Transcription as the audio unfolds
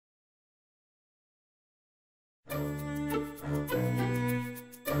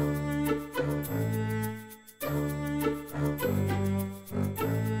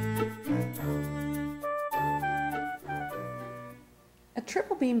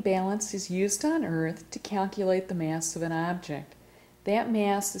triple beam balance is used on Earth to calculate the mass of an object. That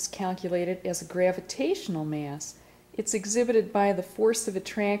mass is calculated as a gravitational mass. It's exhibited by the force of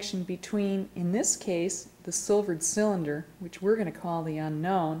attraction between, in this case, the silvered cylinder, which we're going to call the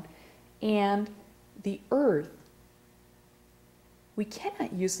unknown, and the Earth. We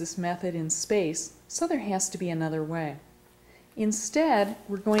cannot use this method in space, so there has to be another way. Instead,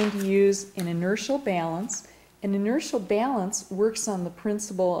 we're going to use an inertial balance. An inertial balance works on the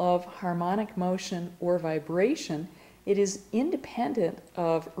principle of harmonic motion or vibration. It is independent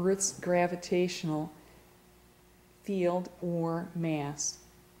of Earth's gravitational field or mass.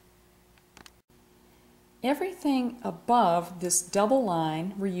 Everything above this double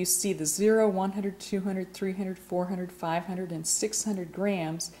line where you see the 0, 100, 200, 300, 400, 500, and 600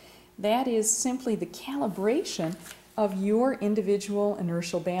 grams, that is simply the calibration of your individual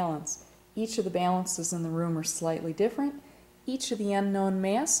inertial balance. Each of the balances in the room are slightly different. Each of the unknown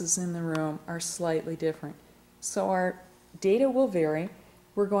masses in the room are slightly different. So our data will vary.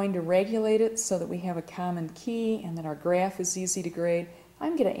 We're going to regulate it so that we have a common key and that our graph is easy to grade.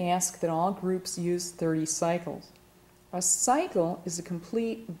 I'm going to ask that all groups use 30 cycles. A cycle is a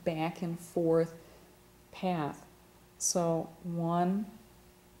complete back and forth path. So 1,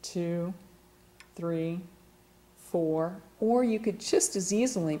 2, 3, 4, or you could just as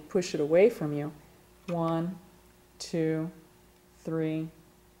easily push it away from you. 1, 2, 3,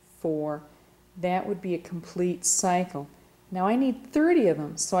 4. That would be a complete cycle. Now I need 30 of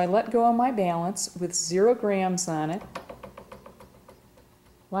them, so I let go of my balance with 0 grams on it.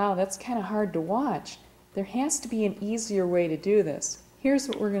 Wow, that's kind of hard to watch. There has to be an easier way to do this. Here's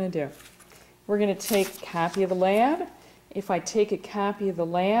what we're going to do. We're going to take a copy of the lab. If I take a copy of the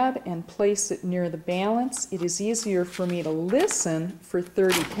lab and place it near the balance, it is easier for me to listen for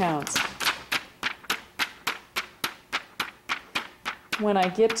 30 counts. When I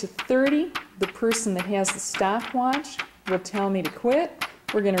get to 30, the person that has the stopwatch will tell me to quit.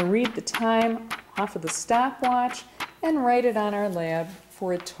 We're going to read the time off of the stopwatch and write it on our lab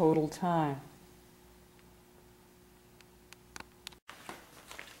for a total time.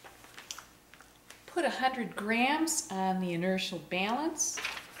 Put 100 grams on the inertial balance,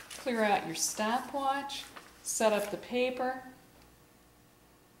 clear out your stopwatch, set up the paper,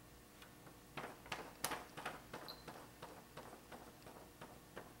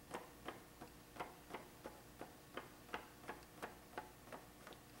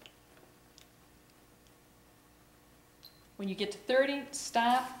 when you get to 30,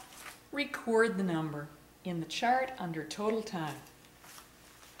 stop, record the number in the chart under total time.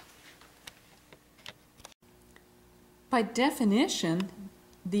 By definition,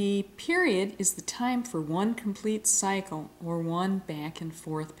 the period is the time for one complete cycle or one back and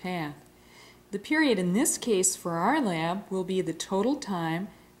forth path. The period in this case for our lab will be the total time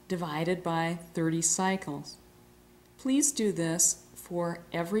divided by 30 cycles. Please do this for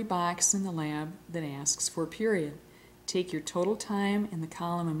every box in the lab that asks for period. Take your total time in the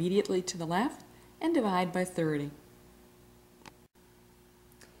column immediately to the left and divide by 30.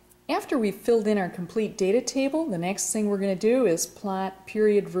 After we've filled in our complete data table, the next thing we're going to do is plot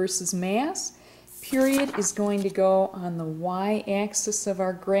period versus mass. Period is going to go on the y-axis of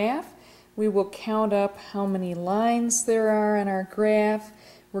our graph. We will count up how many lines there are on our graph.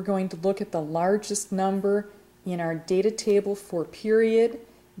 We're going to look at the largest number in our data table for period.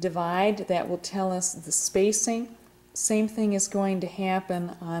 Divide, that will tell us the spacing. Same thing is going to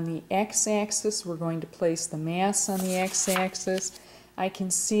happen on the x-axis. We're going to place the mass on the x-axis. I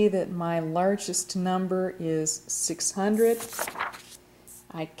can see that my largest number is 600.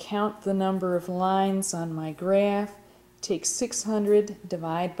 I count the number of lines on my graph, take 600,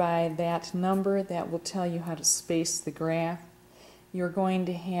 divide by that number. That will tell you how to space the graph. You're going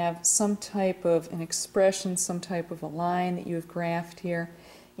to have some type of an expression, some type of a line that you have graphed here.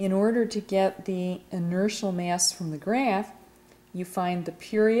 In order to get the inertial mass from the graph, you find the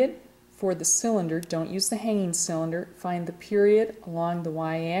period for the cylinder. Don't use the hanging cylinder. Find the period along the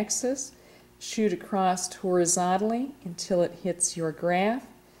y-axis. Shoot across horizontally until it hits your graph.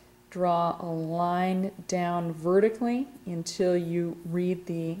 Draw a line down vertically until you read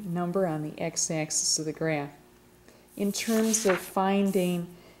the number on the x-axis of the graph. In terms of finding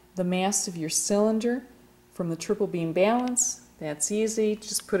the mass of your cylinder from the triple beam balance, that's easy.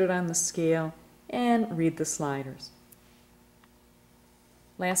 Just put it on the scale and read the sliders.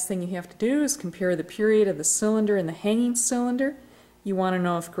 Last thing you have to do is compare the period of the cylinder and the hanging cylinder. You want to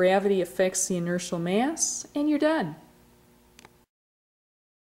know if gravity affects the inertial mass, and you're done.